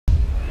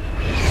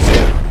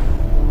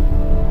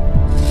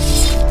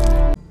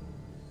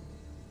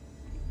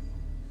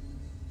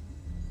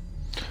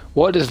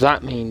What does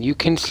that mean? You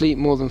can sleep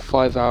more than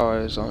 5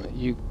 hours on it.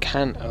 You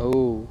can.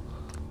 Oh.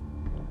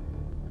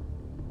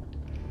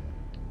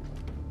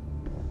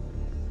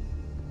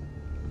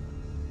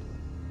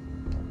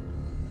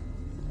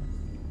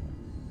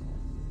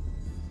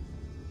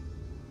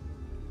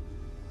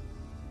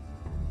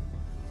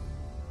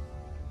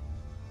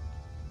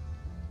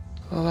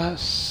 Well, that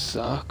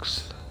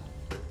sucks.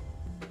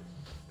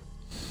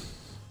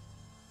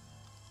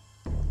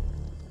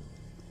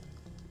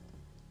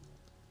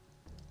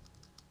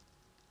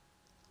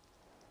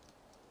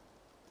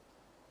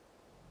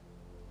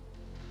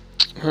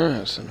 Oh,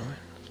 that's annoying.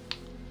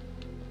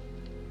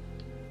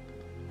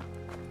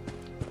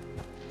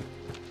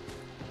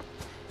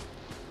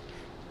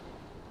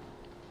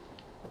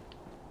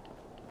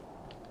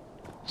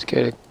 Let's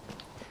get it.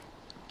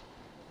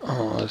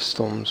 Oh, the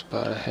storm's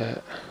about to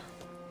hit.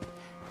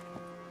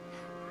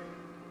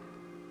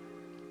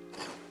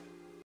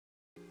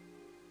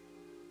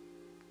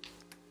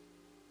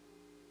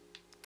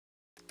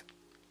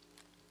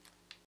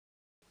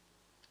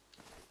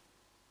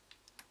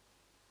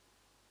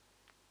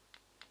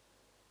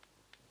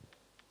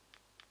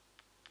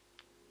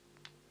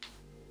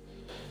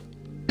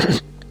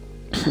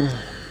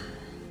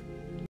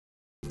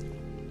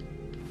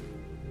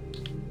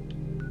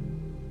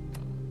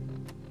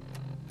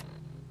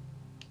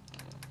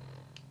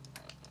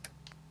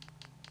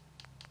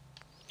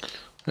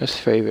 Let's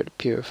favorite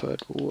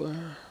purified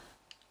water.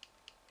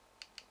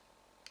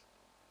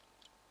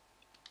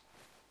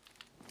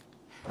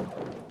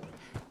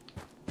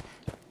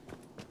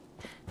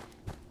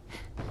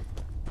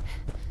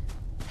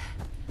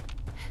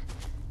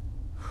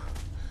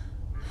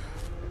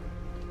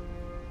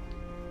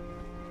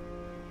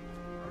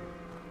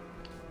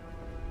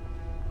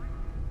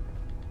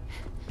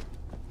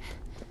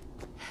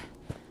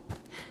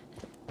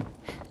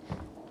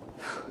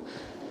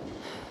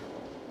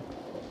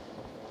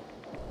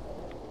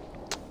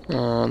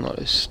 Oh, not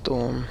this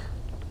storm.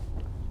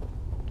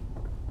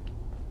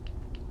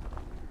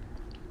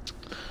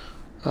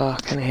 Oh, I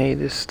can hate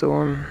this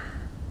storm.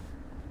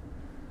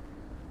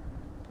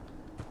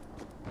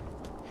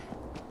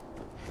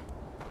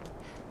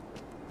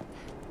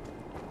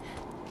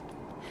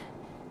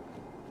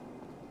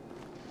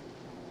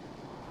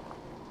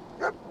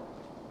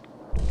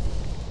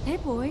 Hey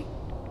boy,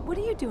 what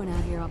are you doing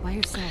out here all by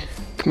yourself?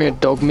 Come here,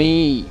 dog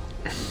meat.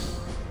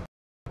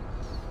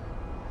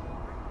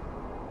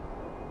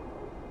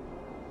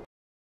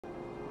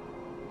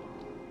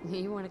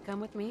 You want to come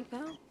with me,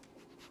 pal?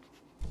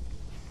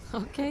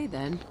 Okay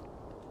then.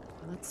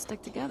 Let's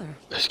stick together.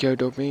 Let's go,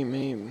 dog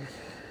meat.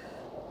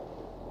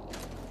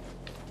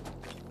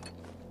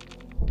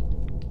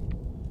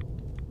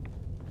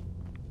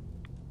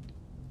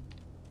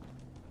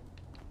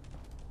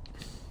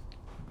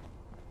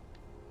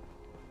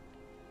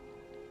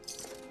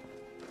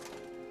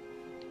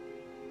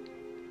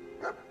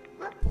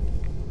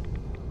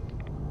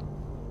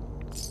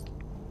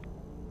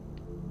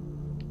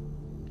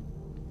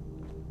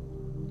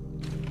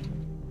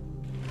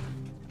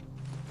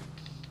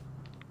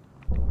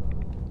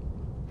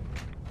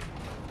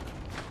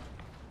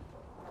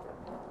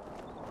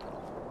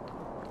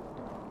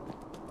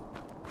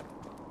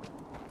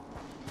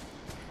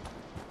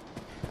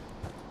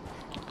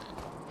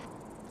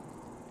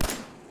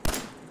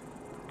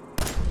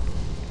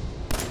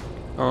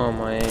 Oh,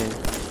 my aim.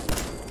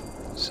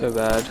 So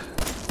bad.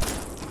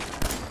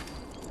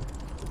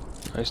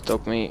 Nice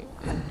dog meat.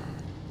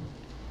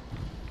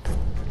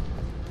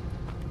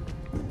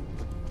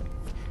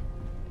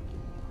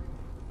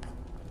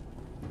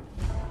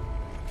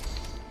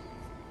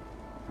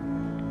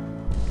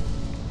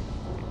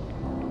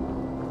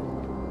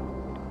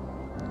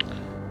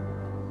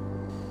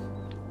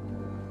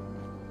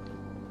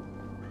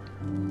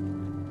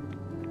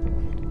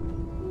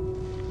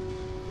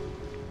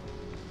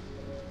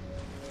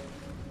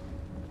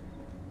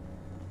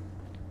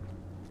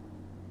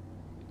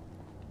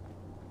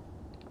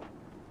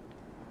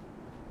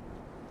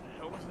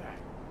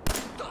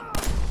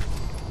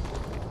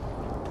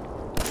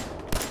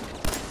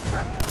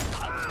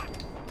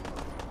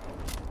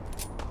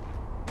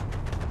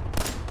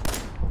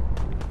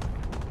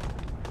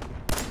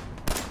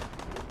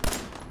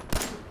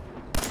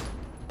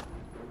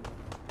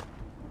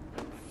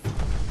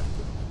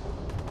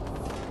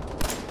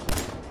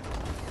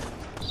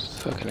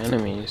 Fucking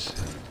enemies.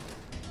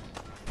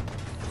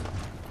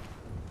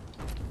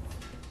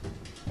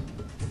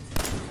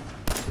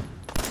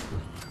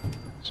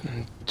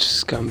 Some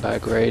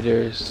scumbag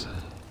raiders.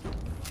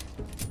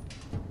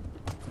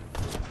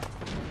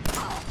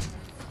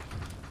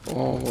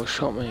 Oh, what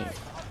shot me?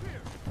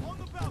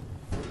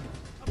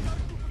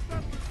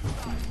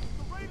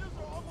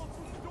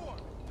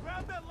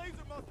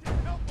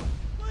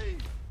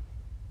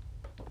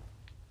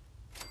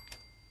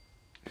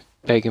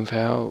 Begging for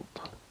help.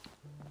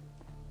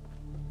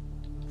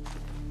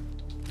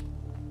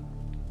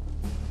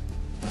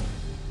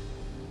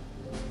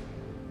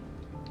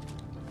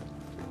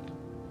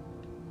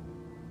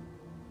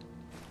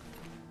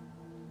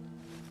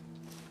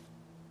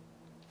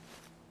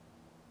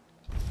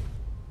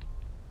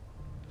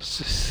 Let's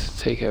just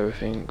take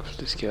everything off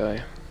this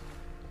guy.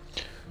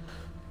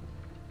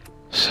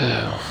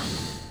 So,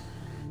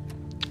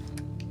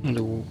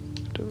 little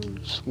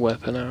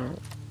weapon out.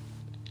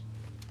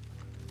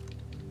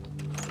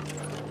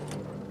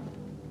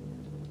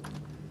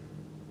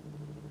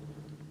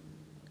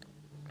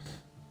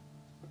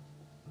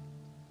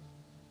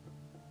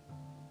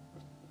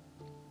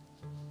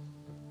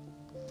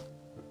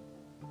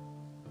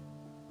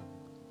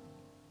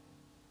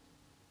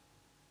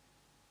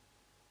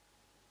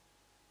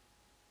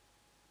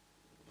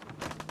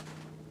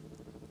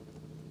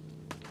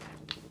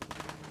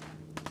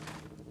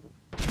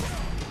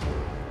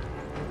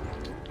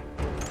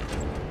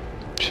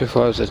 If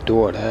I was a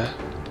door there,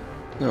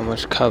 not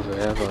much cover,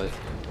 have I?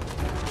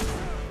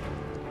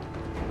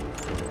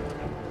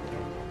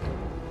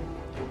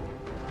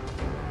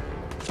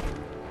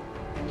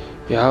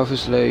 Your health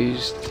is low,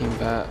 use team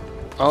bat.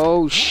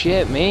 Oh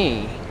shit,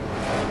 me!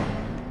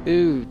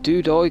 Ooh,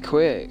 do die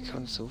quick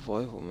on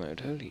survival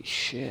mode, holy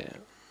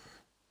shit.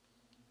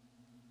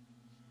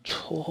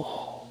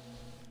 Oh.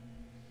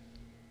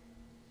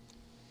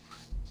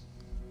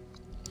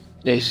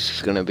 This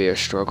is gonna be a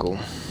struggle.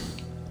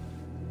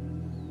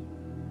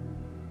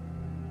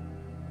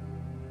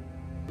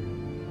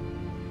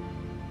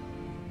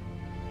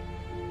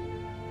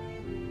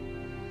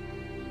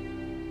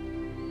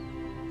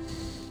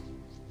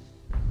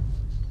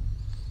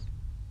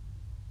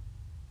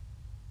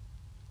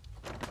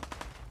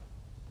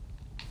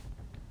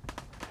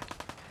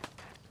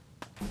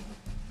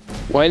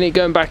 Why ain't it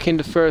going back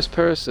into first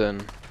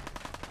person?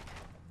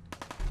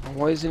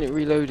 Why isn't it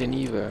reloading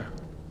either?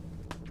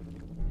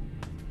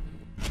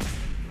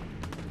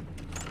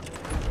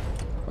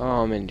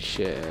 Oh, I'm in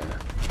shit.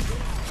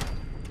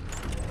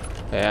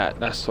 Yeah,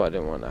 that's why I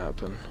didn't want to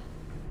happen.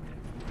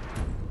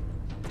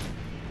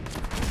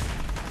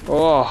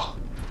 Oh!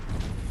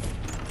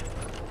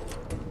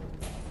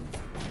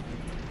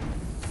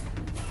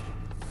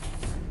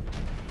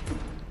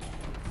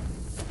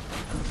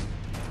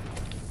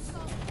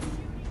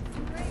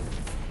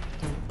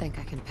 I think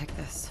I can pick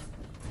this.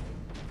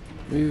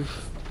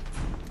 Move.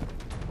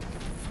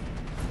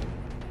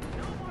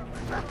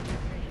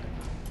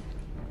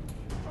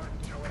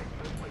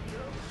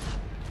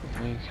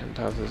 You can't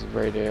have this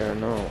radio or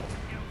no.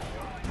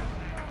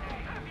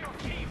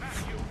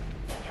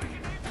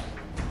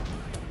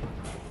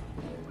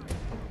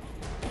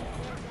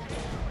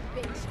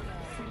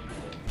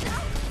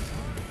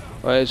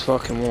 Well, it's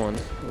fucking one.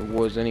 It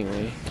was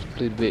anyway.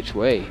 Blew the bitch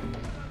way.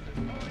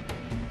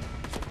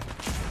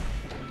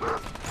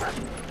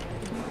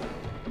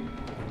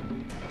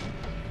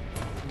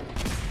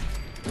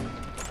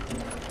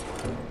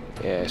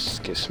 Yes,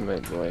 get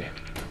smoked, boy.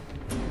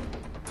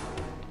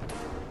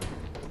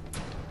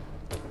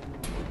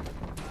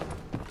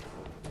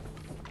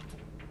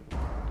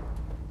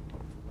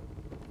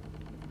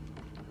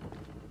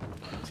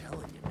 I'm telling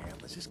you, man,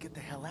 let's just get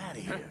the hell out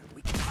of here.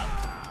 We can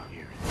out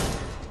here.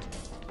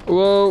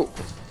 Whoa!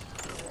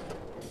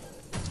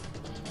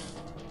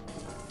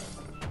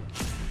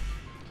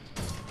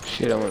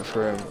 Shit, I went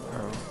for him.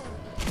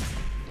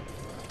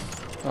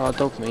 Oh,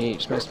 dog meat,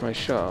 just messed my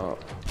shot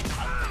up.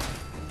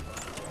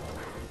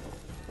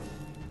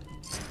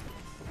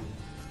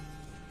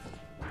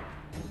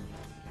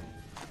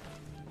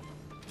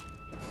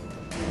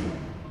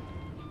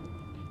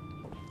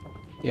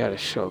 He had a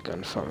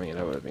shotgun for me,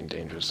 that would have been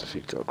dangerous if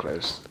he'd got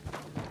close.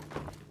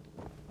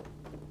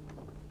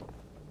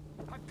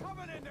 I'm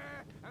coming in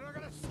there, and I'm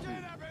gonna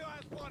skin every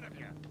last one of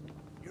you.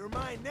 You're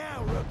mine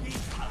now, rookie.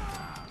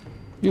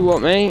 You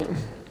what, mate?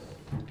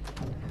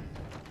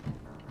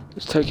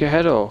 Let's take your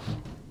head off.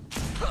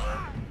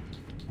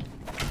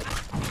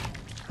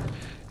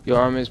 Your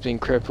arm has been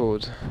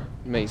crippled.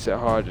 Makes it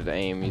harder to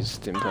aim. You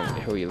just didn't point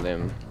to heal your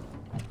limb.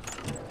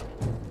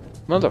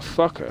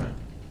 Motherfucker.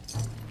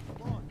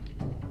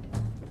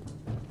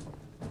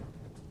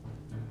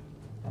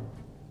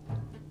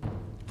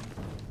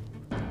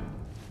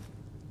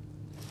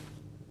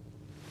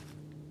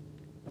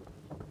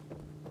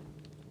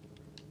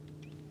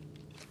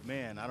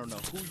 Man, I don't know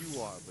who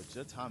you are, but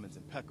your timing's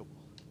impeccable.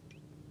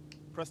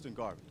 Preston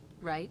Garvey.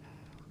 Right?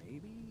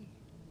 Maybe?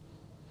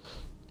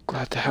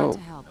 Glad to Glad help.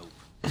 to help.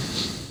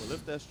 Well,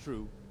 if that's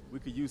true, we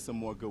could use some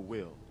more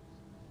goodwill.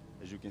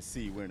 As you can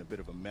see, we're in a bit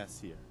of a mess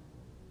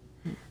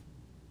here.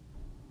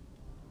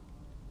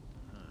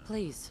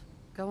 Please,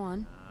 go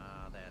on.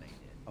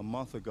 A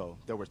month ago,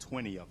 there were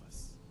 20 of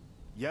us.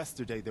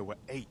 Yesterday, there were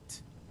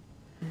 8.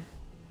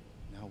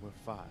 Now we're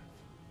 5.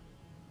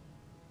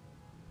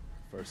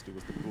 First, it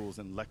was the ghouls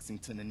in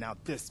Lexington, and now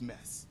this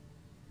mess.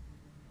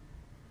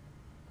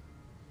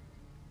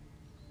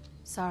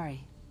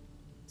 Sorry.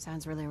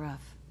 Sounds really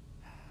rough.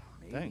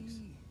 Thanks.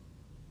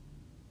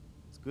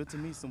 It's good to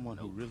meet someone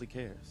who really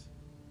cares.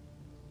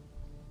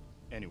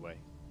 Anyway,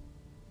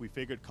 we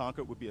figured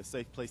Concord would be a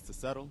safe place to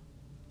settle.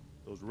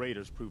 Those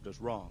raiders proved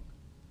us wrong.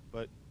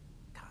 But,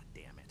 God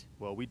damn it.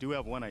 well, we do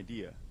have one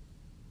idea.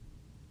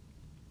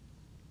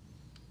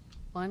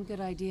 One good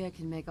idea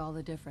can make all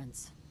the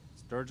difference.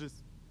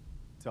 Sturgis,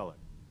 tell her.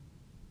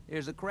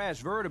 There's a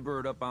crashed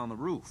vertibird up on the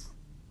roof.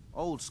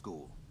 Old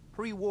school,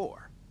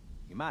 pre-war.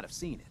 You might have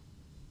seen it.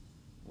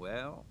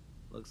 Well,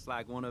 looks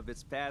like one of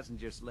its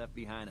passengers left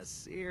behind a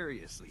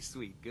seriously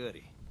sweet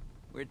goodie.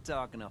 We're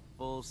talking a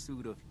full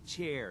suit of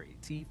cherry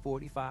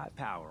T-45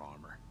 power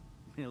armor.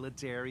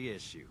 Military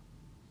issue.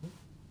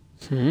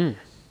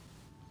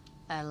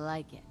 I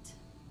like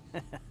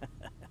it.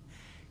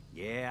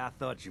 Yeah, I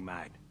thought you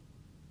might.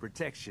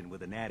 Protection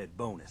with an added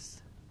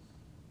bonus.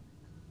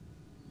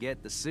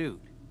 Get the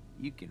suit.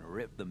 You can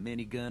rip the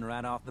minigun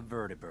right off the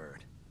vertibird.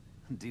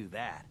 Do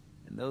that,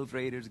 and those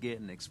raiders get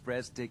an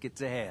express ticket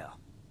to hell.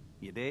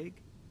 You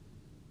dig?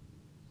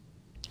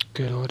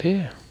 Good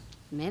idea.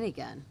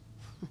 Minigun.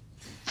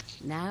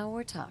 Now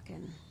we're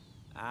talking.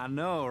 I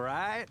know,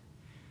 right?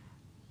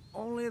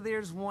 Only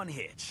there's one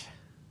hitch.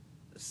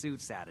 The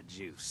suit's out of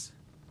juice.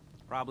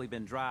 Probably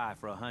been dry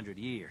for 100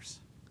 years.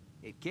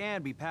 It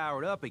can be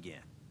powered up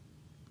again.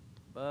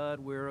 But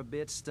we're a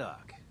bit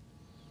stuck.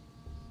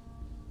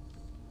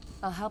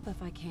 I'll help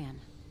if I can.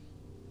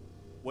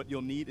 What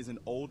you'll need is an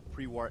old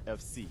pre-war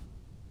FC,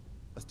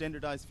 a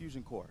standardized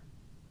fusion core,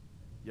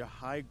 your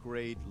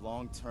high-grade,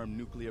 long-term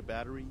nuclear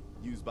battery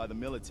used by the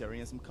military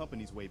and some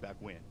companies way back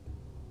when.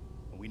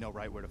 And we know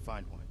right where to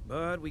find one.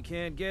 But we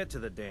can't get to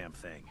the damn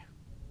thing.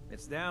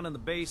 It's down in the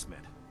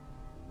basement,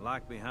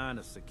 locked behind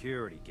a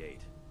security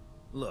gate.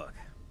 Look,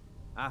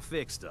 I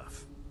fix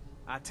stuff.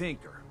 I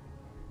tinker.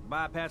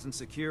 Bypassing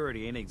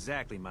security ain't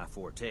exactly my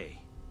forte.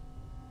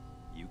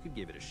 You could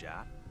give it a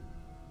shot.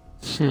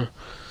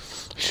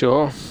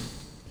 Sure.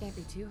 Can't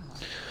be too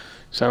hard.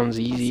 Sounds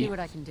I'll see easy. what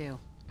I can do.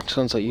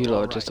 Sounds like you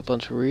lot are just a Alright.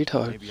 bunch of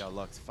retards. Maybe our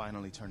luck's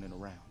finally turning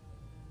around.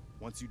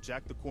 Once you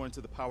jack the core into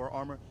the power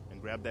armor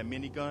and grab that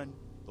minigun,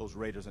 those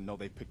raiders will know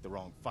they picked the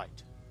wrong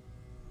fight.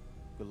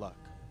 Good luck.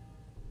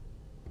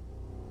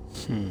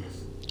 I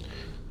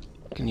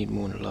need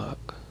more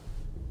luck.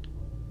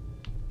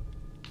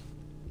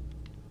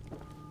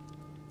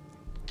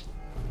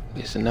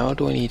 Okay, so now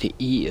do I need to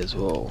eat as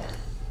well?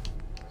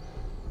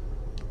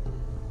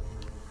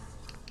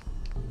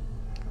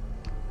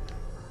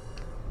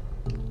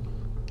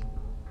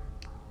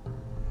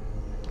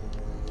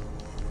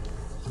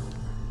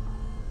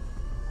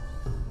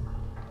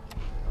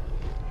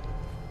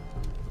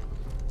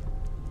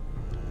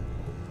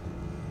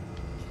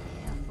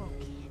 Careful,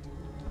 kid.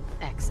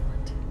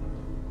 Excellent.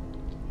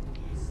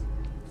 There's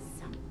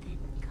something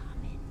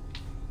coming.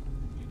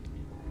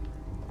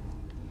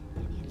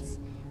 And it's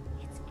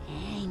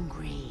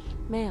angry.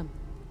 Ma'am.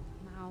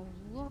 Now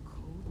look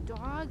who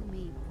dog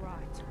meat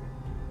brought.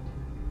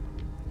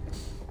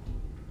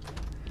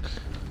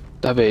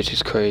 That bitch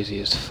is crazy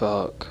as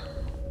fuck.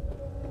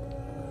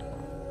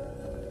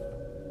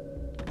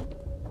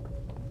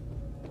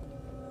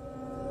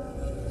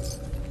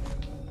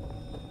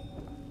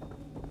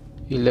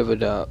 You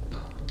leveled up.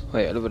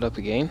 Wait, I leveled up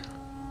again?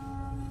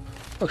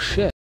 Oh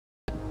shit.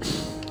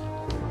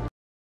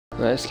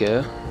 Let's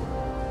go.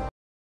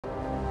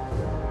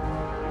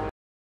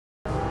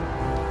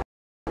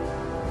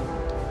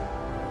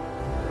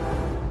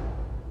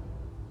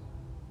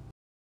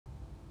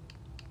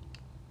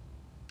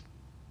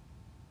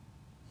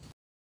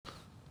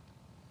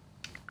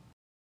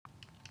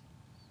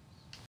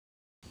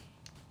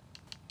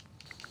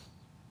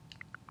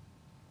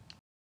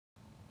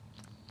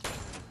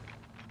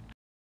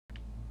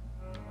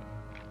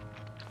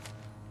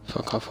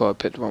 Fuck, I thought I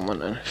picked the wrong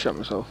one and shut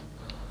myself.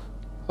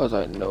 I was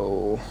like,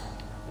 no.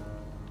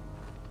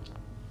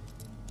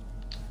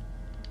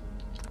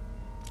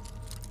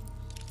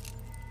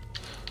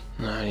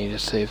 Nah, I need to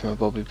save my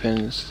bobby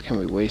pins. Can't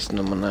be wasting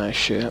them on that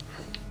shit.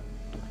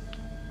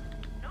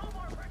 No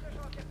more British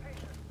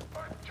occupation.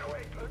 Aren't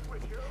Joey good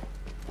with you?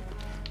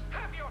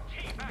 Have your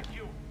tea back,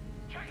 you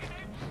chicken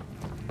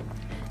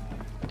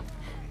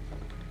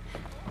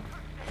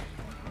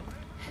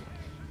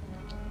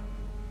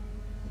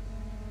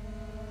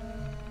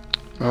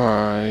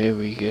Alright, here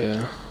we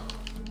go.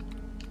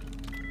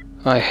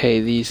 I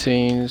hate these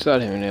things. I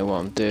don't even know what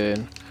I'm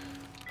doing.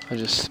 I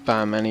just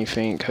spam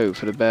anything, hope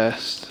for the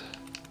best.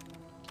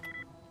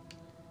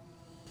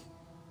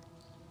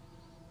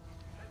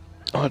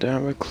 I don't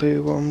have a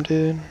clue what I'm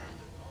doing.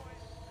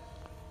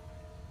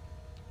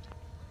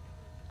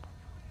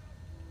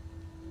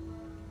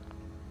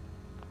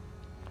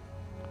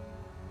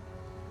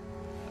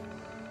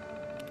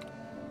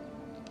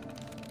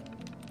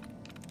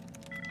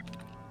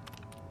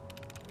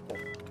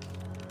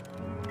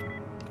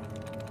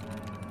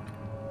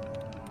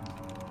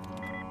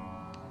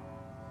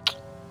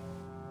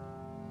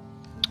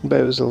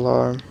 But it was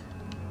alarm.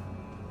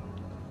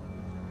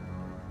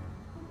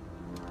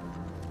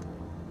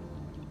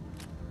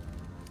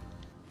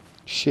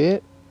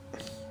 Shit.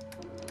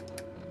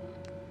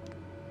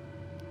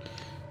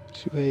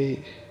 Should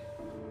wait.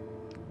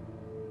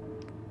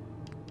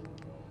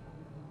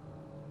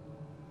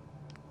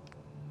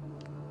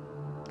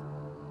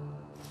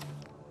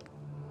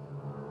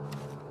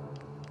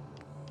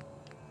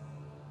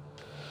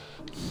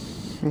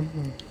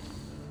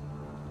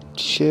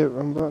 Shit,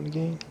 run button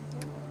again.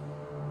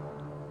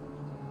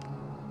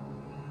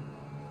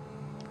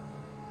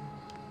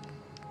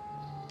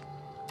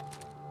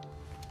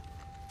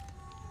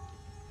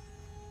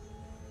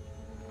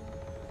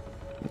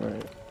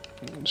 Alright,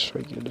 let's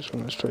try get this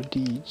one, let's try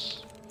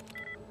deeds.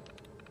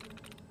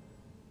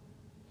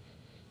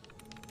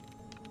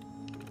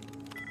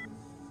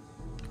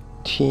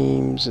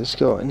 Teams, it's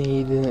got an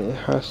E in it, it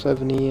has to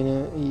have an E in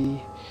it,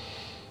 E.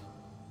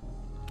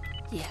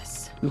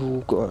 Yes. We've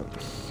all got it.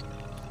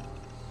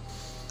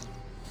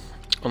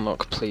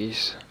 Unlock,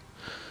 please.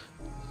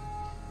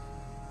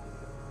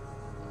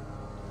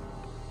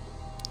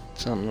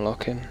 It's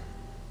unlocking.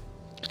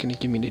 It's gonna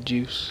give me the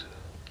juice.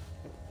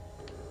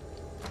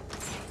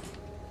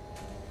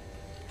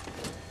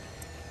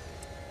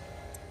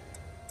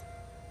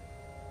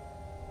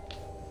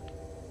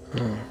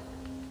 Oh,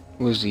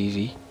 was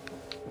easy.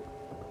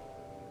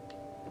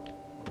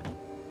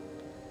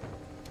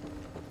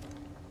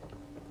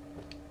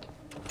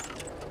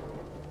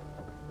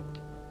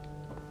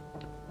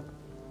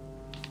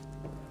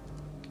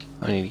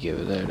 I need to give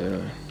it there,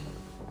 don't I?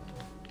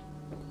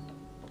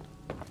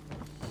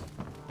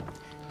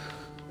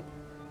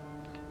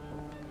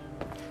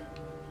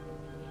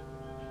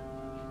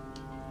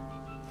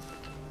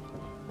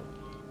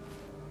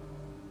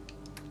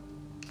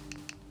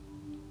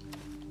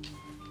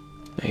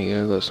 There you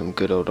go, got some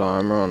good old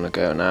armor on the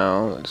go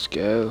now, let's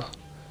go.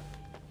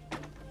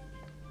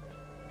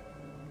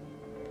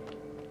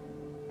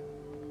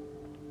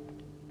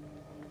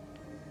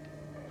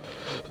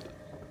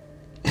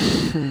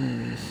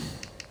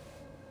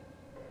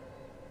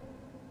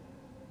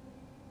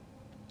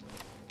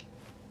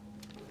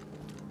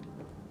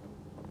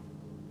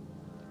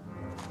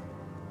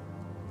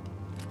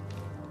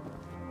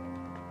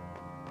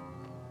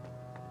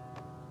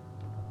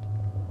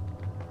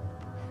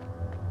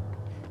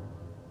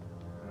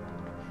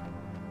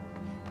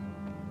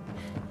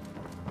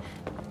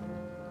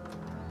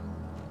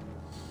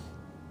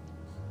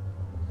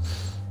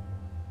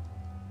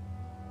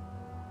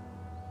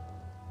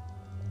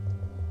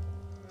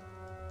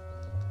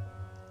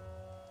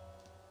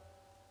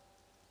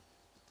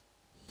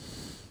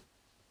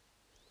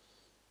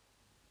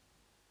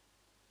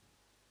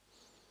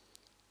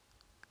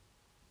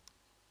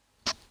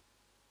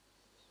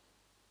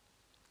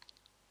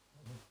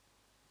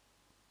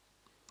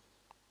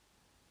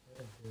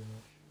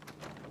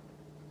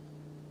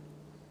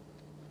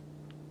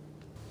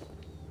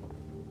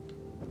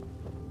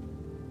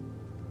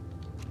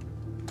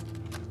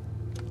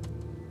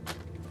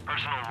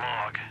 Personal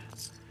log.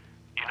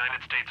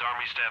 United States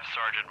Army Staff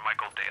Sergeant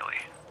Michael Daly.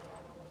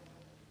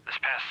 This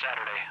past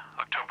Saturday,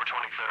 October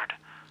 23rd,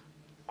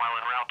 while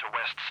en route to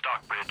West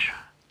Stockbridge,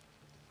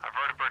 a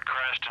vertibird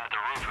crashed into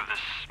the roof of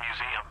this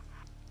museum.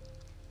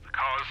 The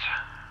cause?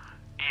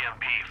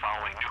 EMP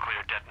following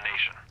nuclear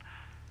detonation.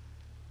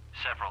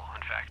 Several,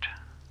 in fact.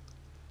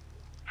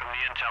 From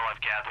the intel I've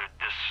gathered,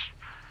 this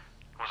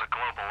was a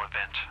global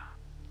event.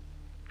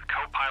 The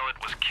co-pilot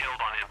was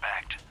killed on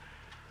impact.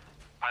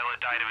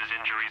 Pilot died of his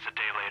injuries a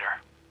day later.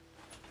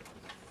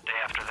 Day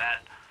after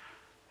that,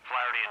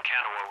 Flaherty and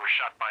Canaway were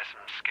shot by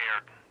some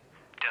scared,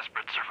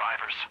 desperate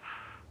survivors.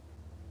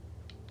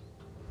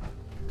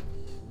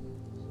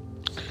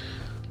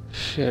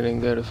 Shit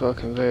didn't go to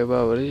fucking very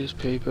well with these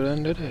people,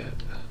 then did it?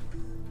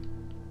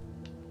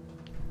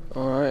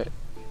 Alright.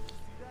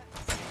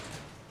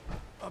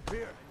 Up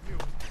here, you.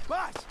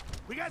 Boss,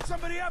 we got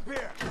somebody up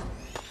here.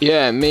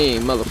 Yeah, me,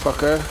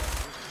 motherfucker.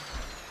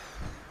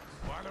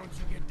 Why don't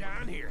you get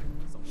down here?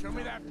 Show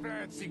me that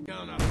fancy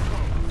gun up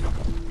close.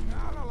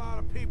 Not a lot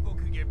of people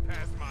could get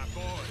past my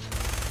boys.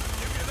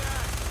 Give me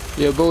that.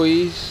 Yeah,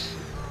 boys.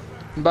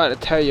 I'm about to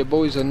tell you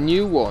boys a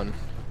new one.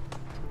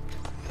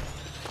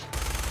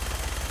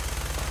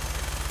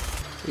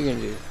 What you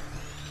gonna do?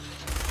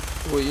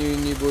 What you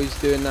and you boys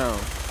doing now?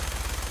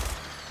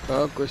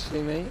 Oh,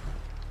 grizzly mate.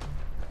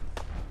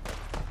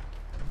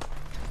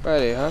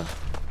 Ready, huh?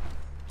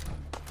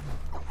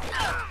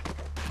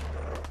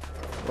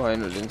 Well, I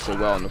ain't doing so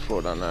well on the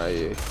floor down there, are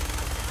you?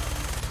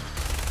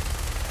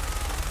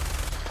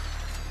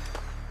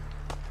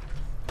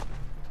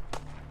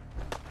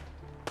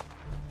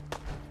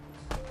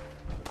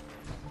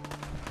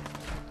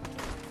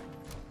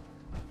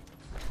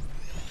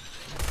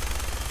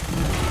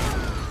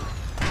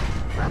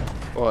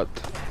 What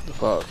the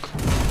fuck?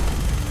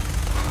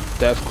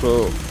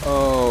 Deathclaw.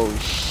 Oh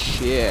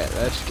shit,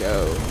 let's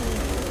go.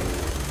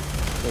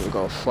 Then we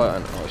got a fight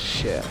on. Oh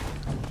shit.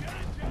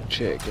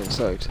 Shit, get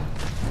inside.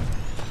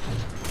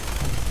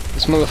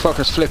 This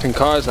motherfucker's flipping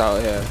cars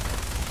out here.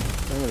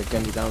 I'm gonna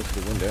gun you down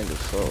through the window and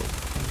just fall.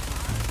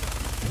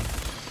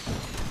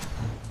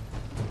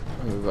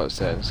 I'm gonna move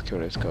upstairs and kill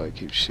this guy.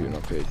 Keep shooting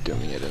up here,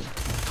 dummy hidden.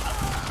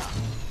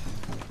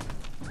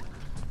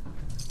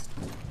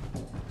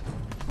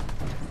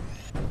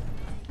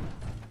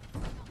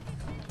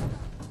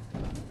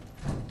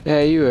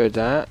 Yeah, you heard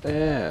that.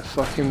 Yeah,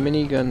 fucking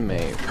minigun,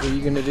 mate. What are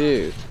you gonna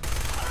do?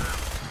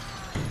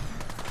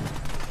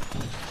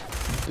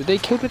 Did they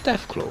kill the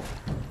Deathclaw?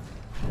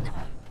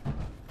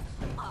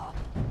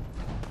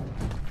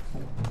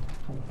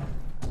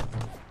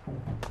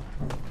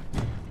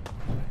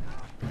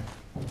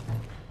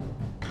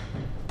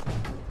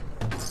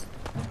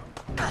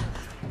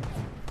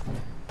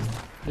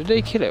 Did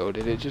they kill it or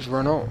did it just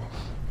run off?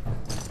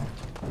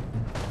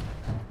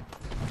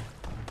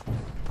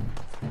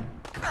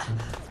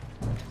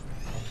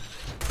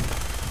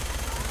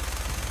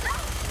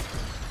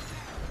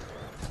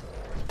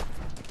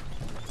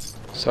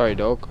 Sorry,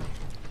 dog.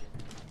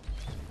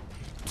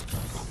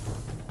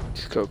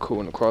 Just got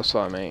caught in the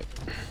crossfire, mate.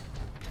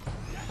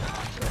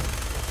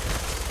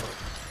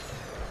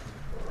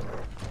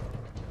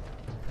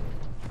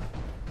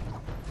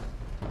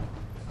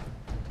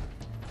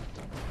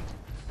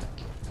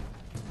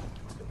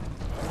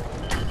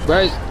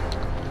 Guys,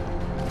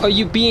 are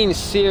you being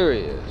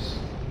serious?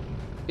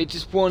 It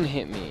just one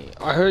hit me.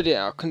 I heard it.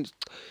 I couldn't.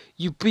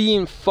 You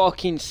being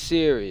fucking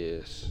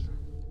serious?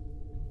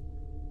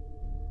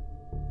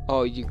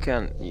 Oh, you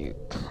can't. You.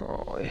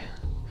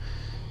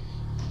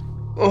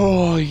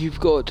 Oh, you've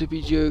got to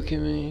be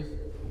joking me.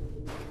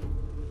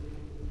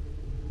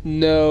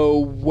 No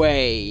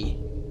way.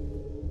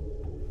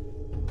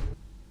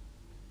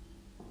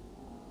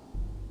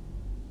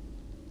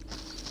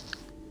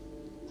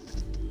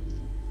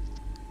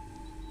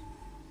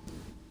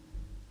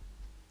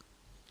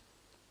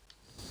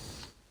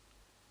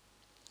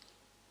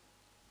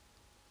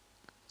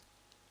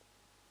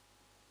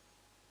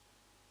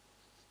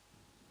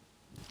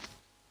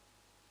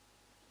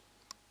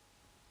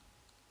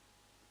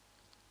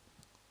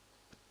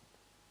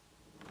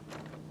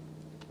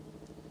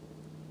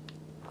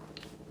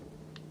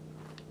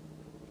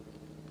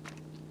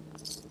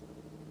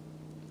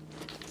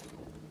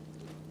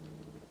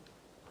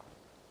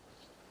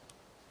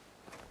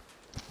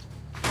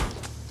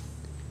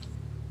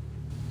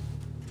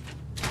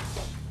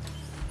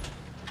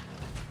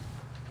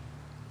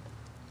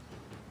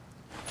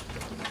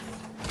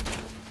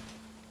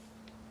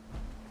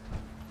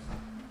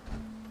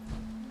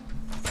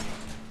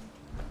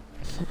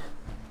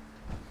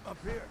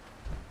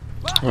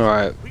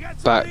 Alright,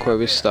 back where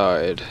we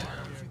started.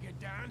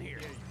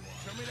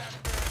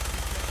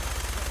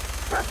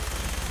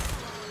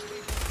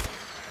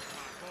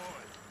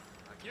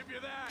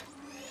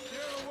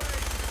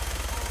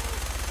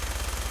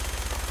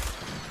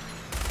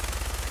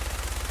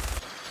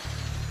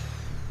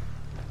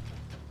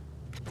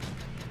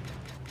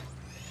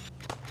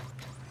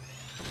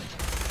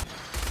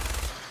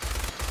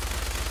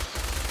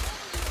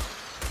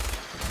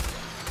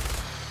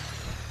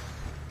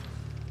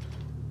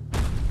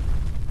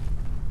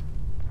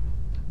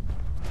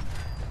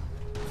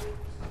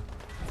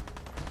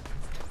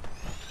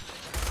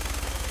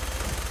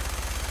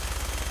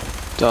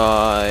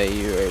 Die,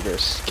 you raider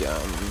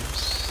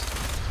scums.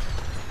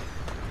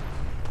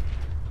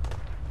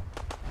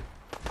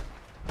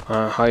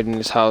 Hide in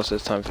this house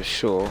this time for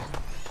sure.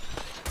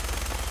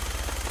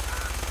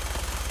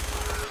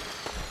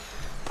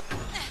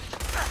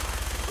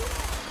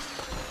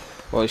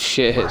 Well,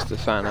 shit hits the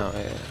fan out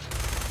here.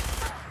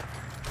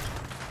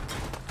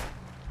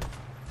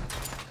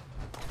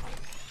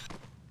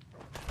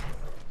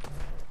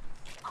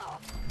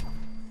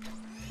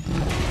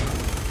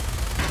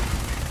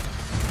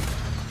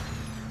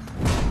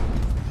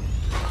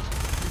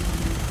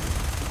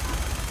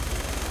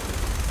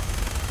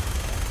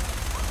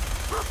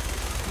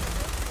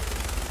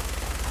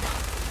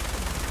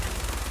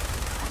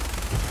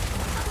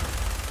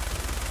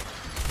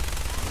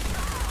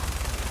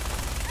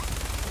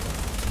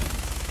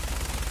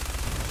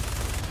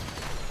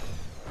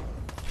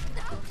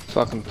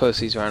 Fucking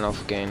pussies ran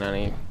off again,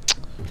 Annie.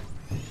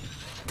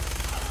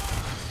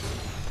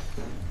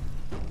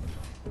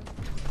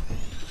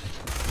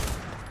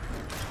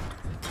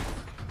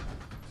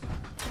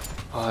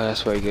 Oh,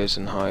 that's where he goes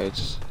and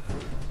hides.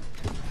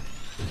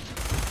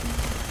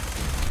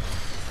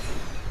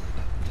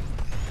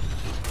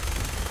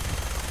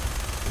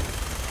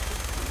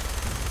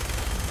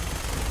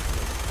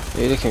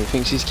 Hey, look at him,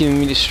 thinks he's giving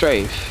me the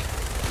strafe.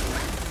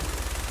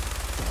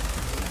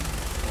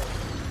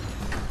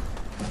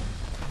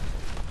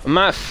 I'm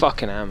out of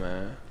fucking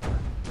ammo.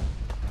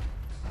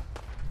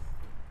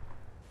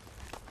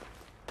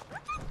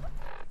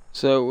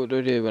 So what do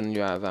we do when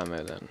you're out of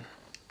ammo then?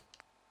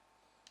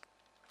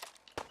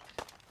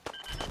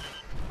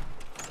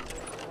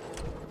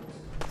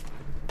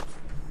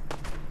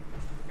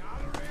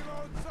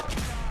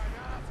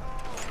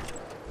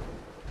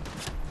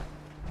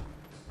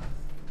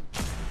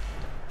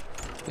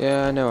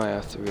 Yeah, I know I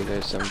have to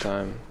reload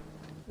sometime.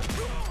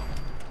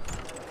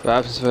 What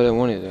happens if I don't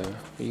want it though?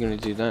 What are you gonna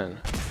do then?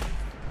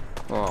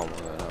 Oh my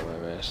god,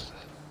 I missed.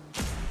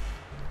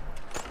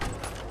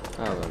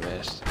 I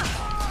missed.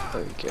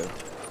 There we go.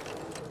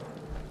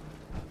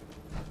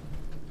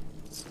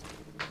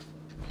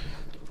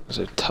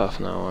 So tough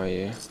now, are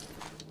you?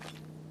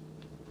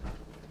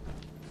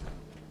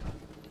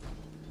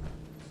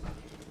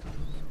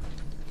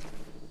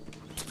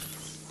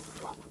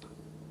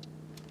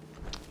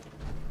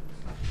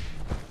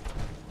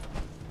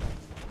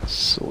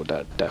 Sort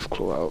that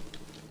Deathclaw out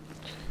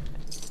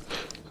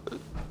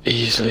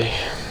easily.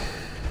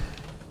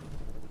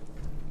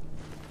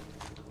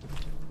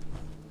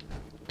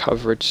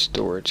 Coverage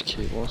storage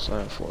key. What's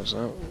that for? Is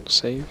that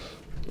save?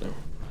 No.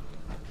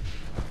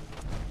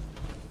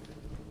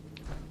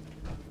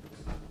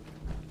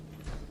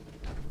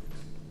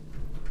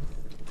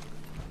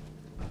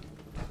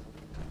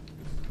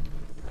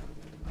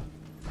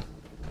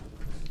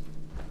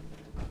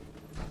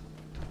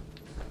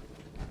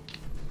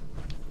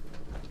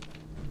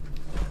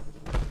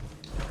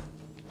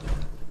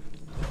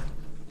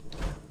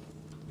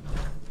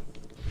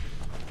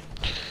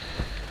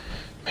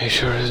 Make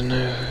sure there's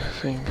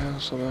nothing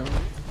else about.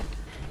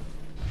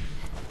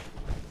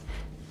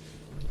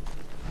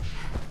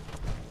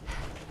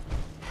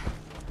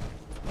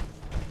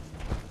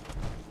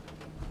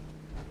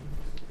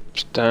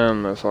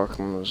 Damn, if I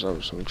can was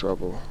up some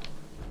trouble.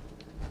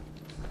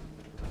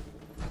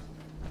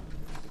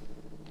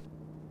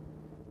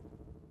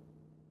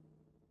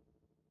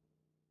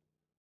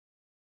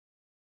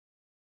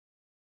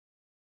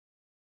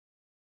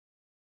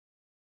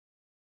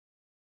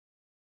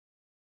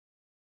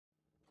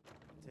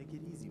 Take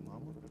it easy,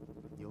 Mama.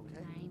 You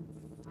okay? I'm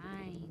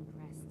fine,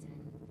 Preston.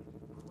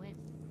 Quit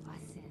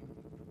fussing.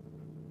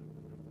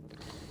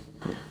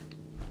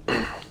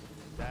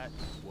 That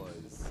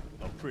was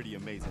a pretty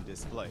amazing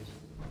display.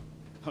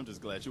 I'm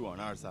just glad you're on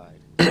our side.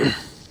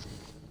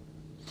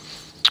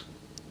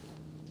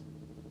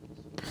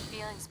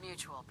 Feelings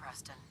mutual,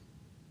 Preston.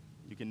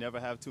 You can never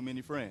have too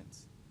many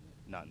friends.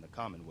 Not in the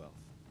Commonwealth.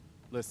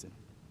 Listen,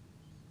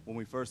 when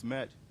we first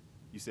met,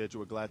 you said you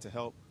were glad to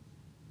help.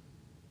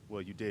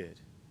 Well, you did.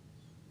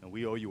 And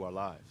we owe you our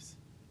lives.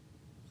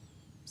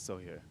 So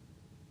here.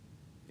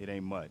 It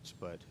ain't much,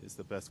 but it's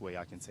the best way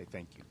I can say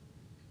thank you.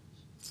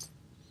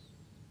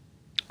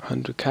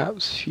 100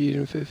 caps,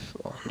 fusion 5th.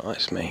 Oh,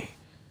 nice, mate.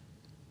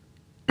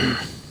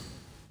 I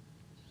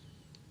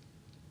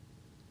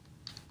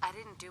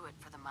didn't do it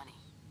for the money.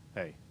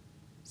 Hey,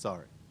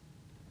 sorry.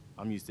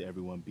 I'm used to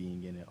everyone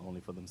being in it only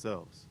for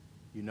themselves.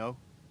 You know,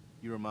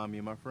 you remind me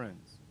of my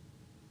friends.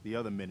 The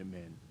other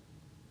Minutemen.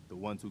 The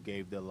ones who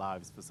gave their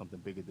lives for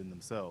something bigger than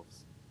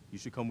themselves. You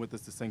should come with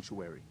us to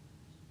Sanctuary.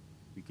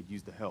 We could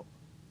use the help.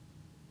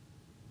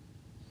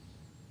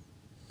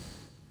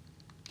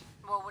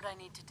 What would I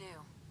need to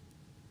do?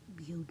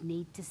 You'd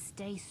need to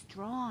stay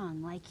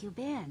strong like you've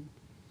been.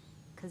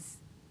 'Cause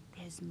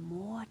there's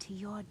more to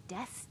your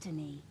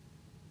destiny.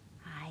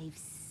 I've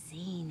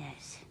seen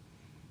it.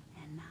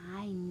 And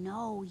I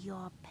know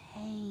your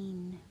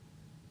pain.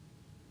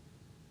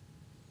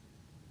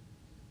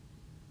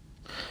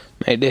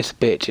 Mate, this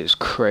bitch is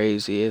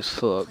crazy as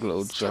fuck, Please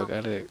little tell drug me.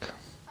 addict.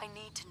 I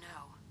need to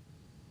know.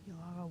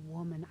 You're a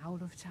woman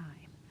out of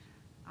time.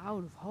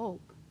 Out of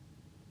hope.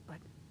 But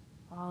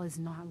all is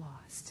not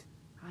lost.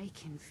 I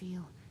can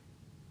feel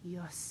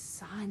your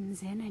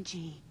son's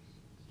energy.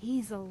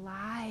 He's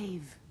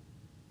alive.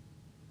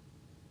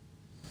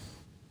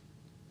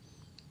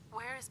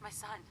 Where is my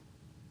son?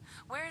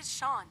 Where is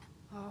Shaun?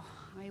 Oh,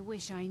 I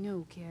wish I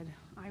knew, kid.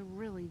 I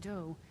really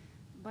do.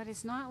 But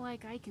it's not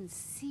like I can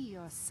see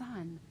your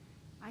son.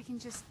 I can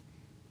just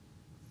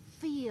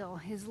feel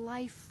his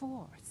life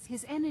force,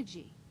 his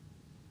energy.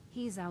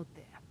 He's out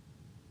there.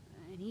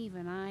 And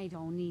even I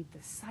don't need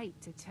the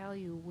sight to tell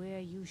you where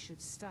you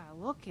should start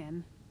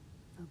looking.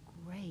 The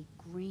great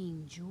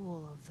green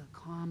jewel of the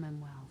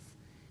Commonwealth.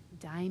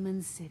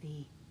 Diamond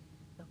City.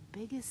 The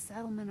biggest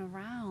settlement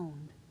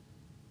around.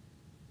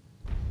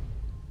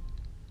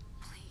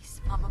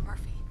 Please, Mama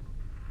Murphy.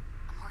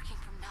 I'm working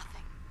from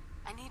nothing.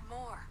 I need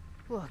more.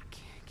 Look,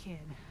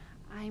 kid,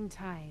 I'm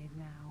tired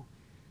now.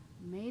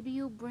 Maybe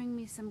you'll bring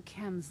me some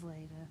chems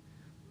later.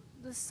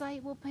 The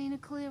sight will paint a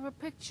clearer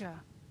picture.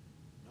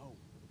 No,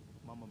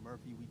 Mama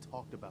Murphy, we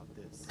talked about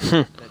this.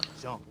 That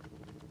junk.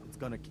 It's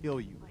gonna kill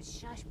you. But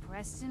shush,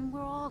 Preston,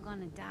 we're all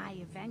gonna die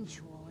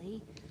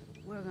eventually.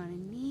 We're gonna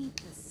need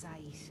the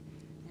sight.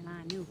 And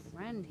our new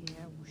friend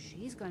here, well,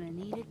 she's gonna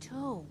need it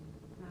too.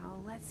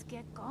 Now let's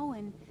get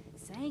going.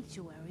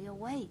 Sanctuary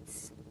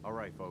awaits. All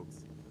right,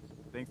 folks.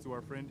 Thanks to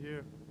our friend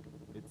here,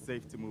 it's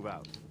safe to move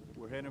out.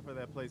 We're heading for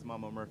that place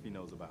Mama Murphy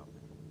knows about.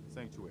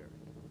 Sanctuary.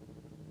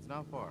 It's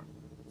not far.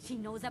 She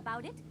knows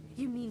about it?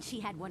 You mean she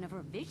had one of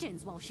her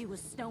visions while she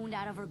was stoned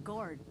out of her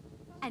gourd?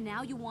 And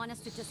now you want us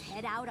to just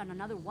head out on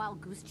another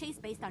wild goose chase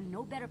based on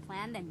no better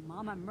plan than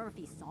Mama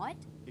Murphy saw it?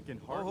 It can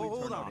hardly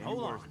turn out any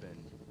worse than...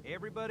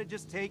 Everybody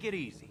just take it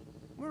easy.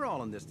 We're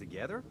all in this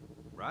together,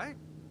 right?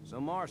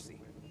 So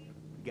Marcy,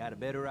 you got a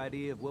better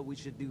idea of what we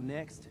should do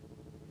next?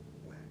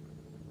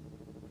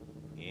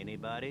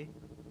 Anybody?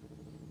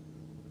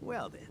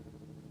 Well then,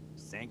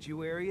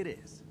 Sanctuary it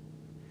is.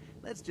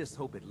 Let's just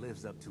hope it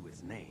lives up to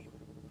its name.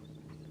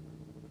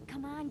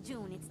 Come on,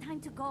 June, it's time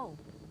to go.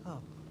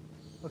 Oh,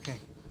 okay.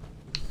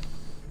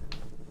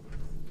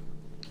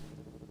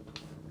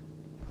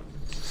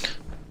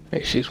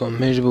 Mate, she's one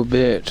miserable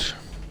bitch.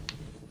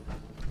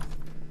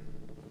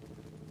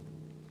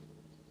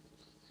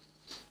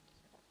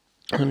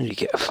 I need to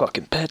get a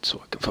fucking pet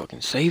so I can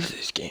fucking save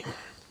this game.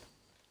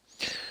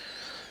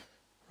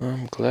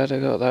 I'm glad I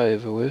got that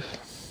over with.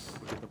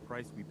 Look at the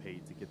price we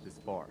paid to get this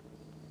far.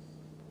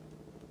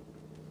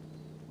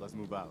 Let's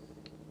move out.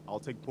 I'll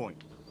take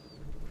point.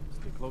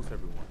 Stay close,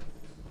 everyone.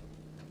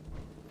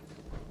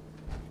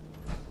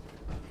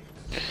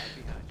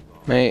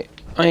 Mate,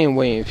 I ain't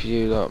waiting for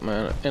you lot,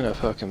 man. In a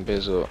fucking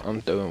bizzle,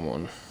 I'm doing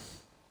one.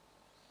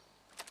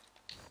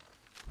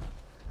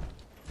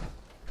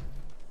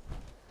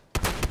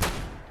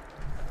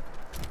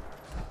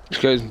 This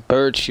guy's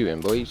bird shooting,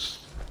 boys.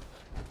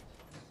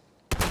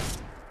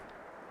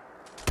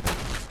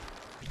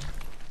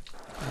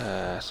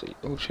 So,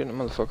 oh shit, the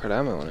motherfucker had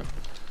ammo on him.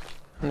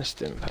 And a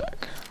stim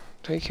pack.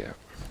 Take it.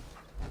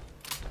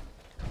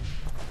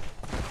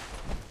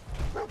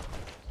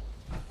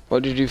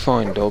 What did you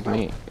find? Dog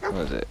meat? What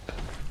is it?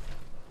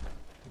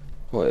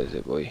 What is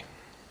it, boy?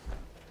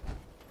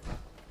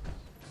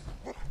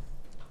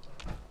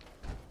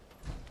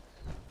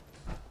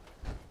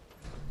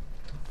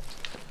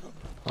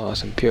 Oh,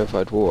 some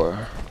purified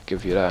water.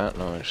 Give you that.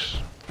 Nice.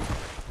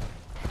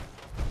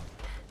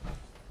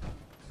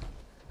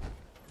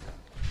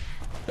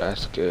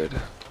 That's good.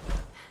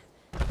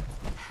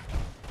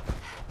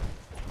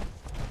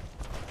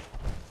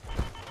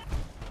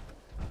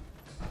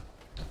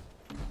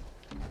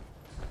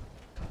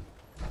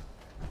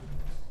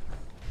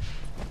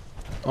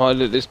 Oh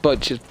look, this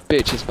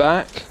bitch is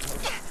back.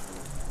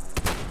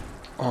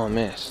 Oh, I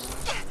missed.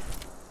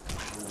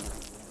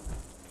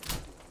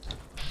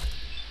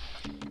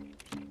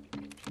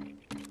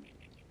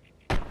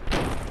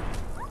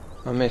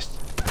 I missed.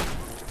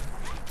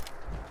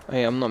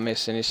 Hey, I'm not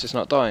missing, it's just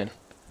not dying.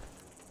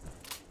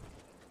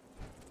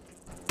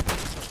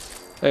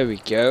 There we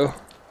go.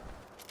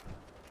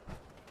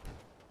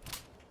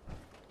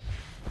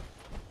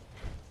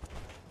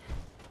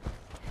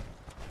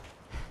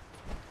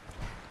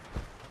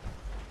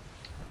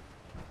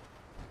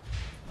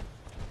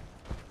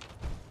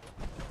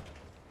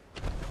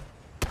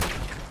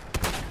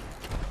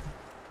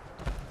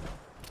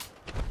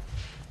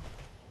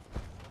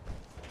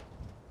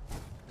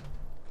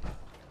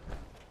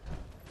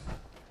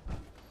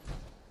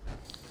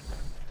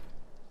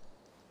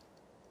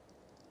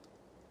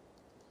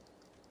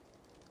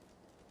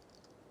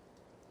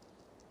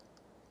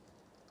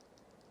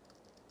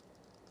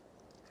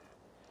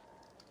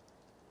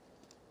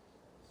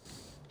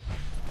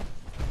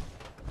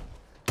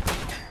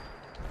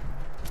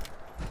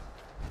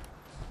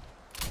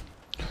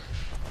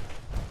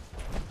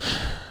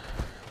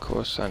 Of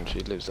course,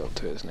 Sanctuary lives up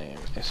to his name.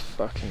 It's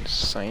fucking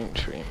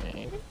Sanctuary,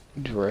 mate.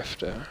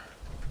 Drifter.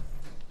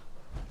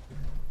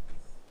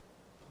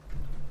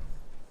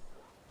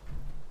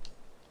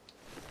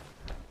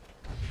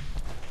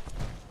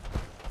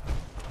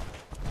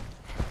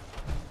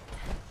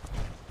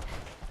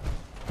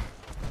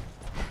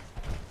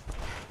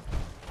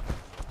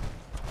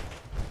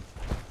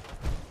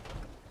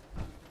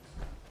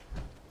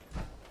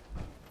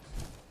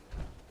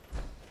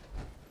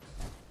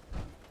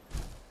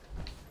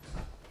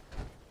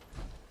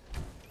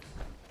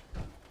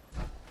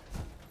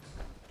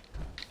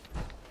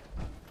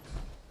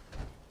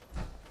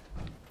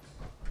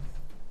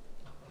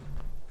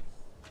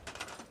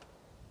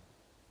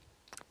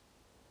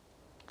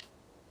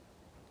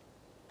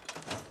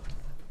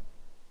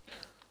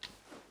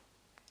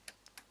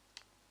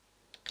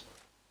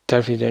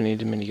 Definitely don't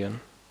need a minigun.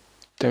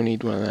 Don't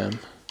need one of them.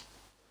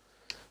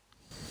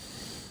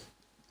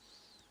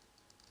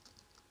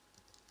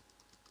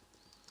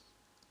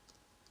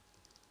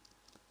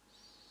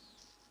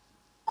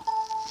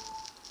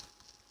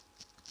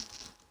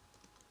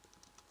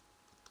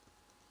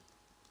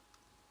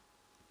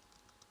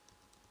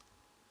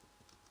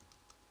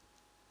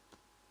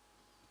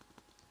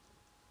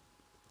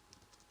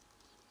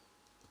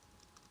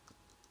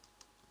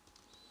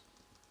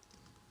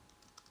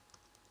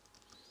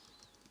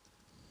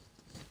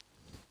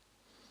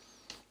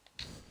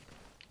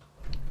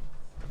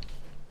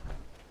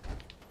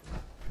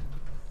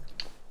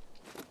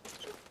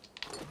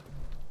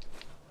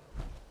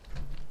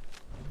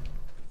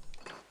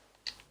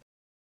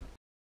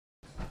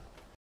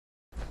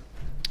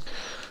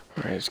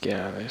 Alright, let's get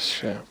out of this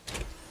shit.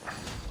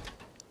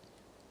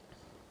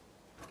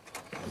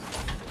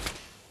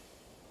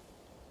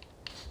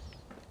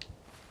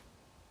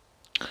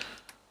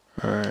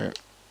 Alright.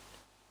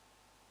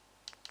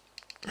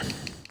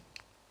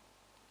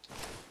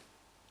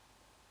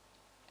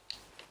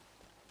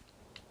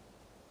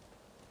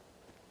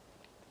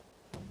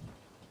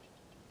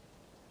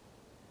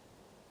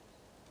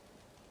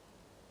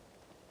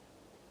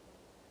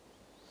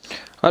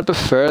 I'd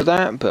prefer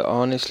that, but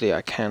honestly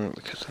I can't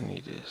because I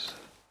need this.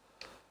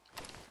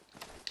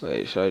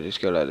 Wait, should I just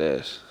go like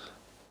this?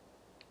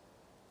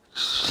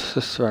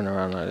 Just run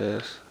around like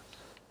this.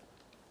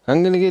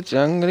 I'm gonna get you,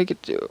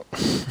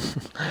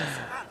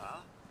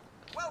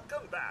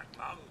 Welcome back,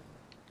 Mum.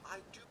 I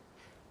do.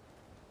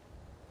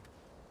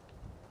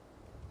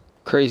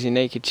 Crazy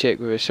naked chick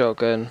with a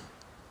shotgun.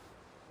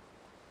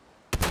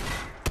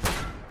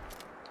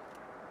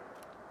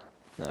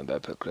 No, I better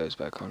put clothes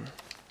back on.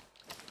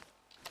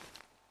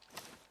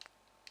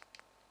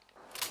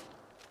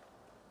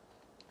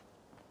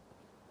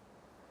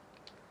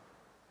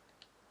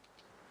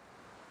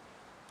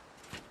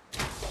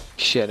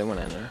 Shit, I went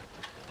in there.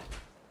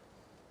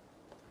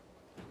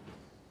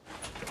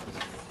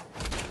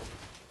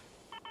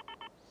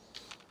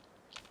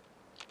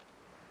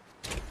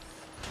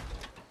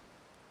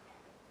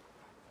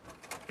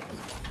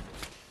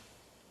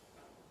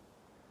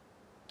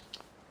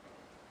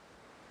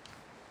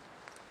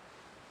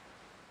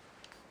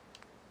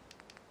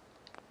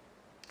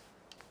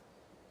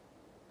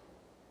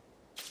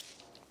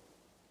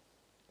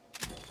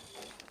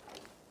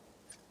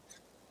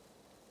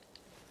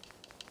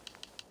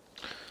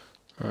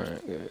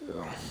 Alright, there we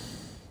go.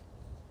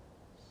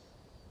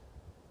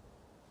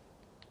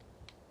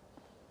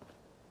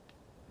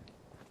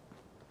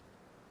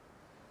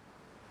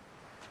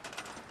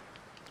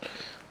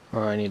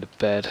 Alright, I need a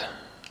bed.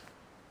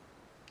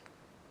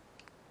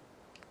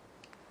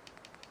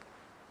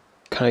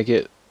 Can I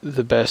get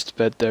the best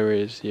bed there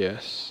is?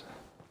 Yes.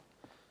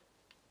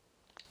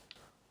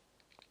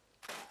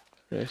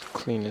 Let's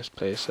clean this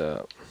place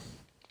up.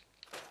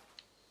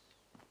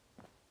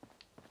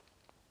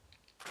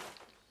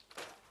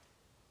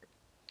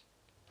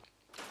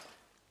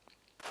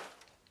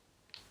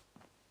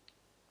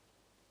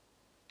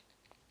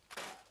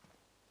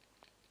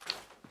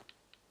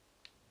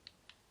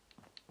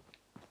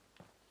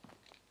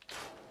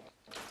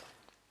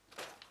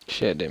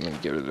 Shit, didn't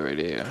even give it the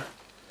radio.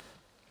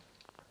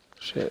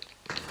 Shit.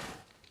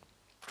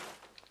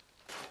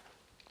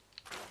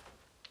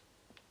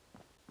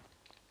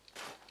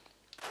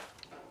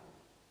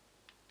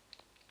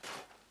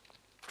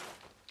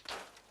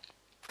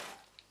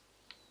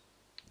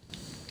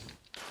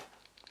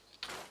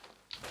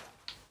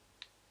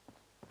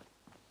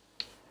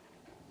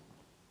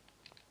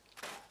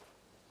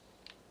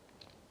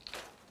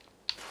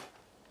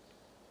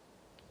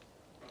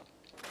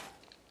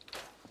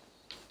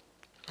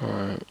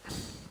 Alright.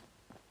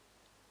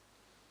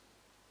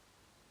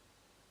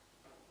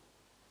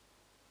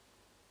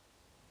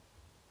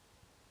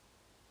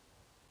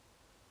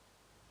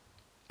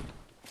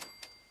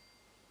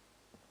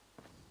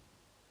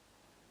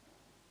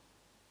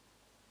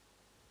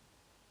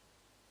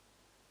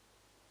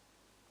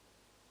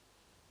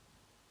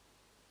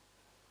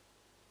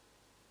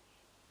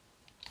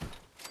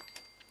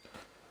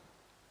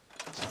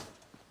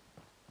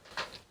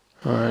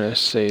 Alright, let's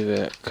save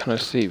it. Can I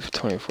sleep for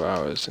 24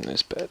 hours in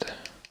this bed?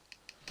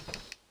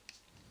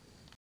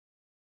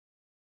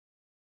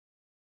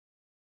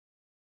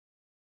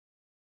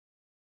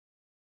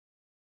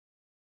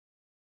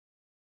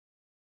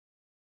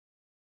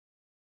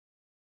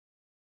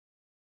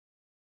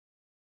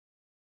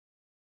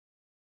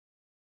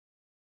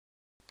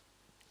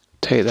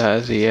 Take that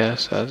as a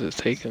yes, as it's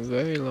taken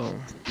very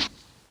long.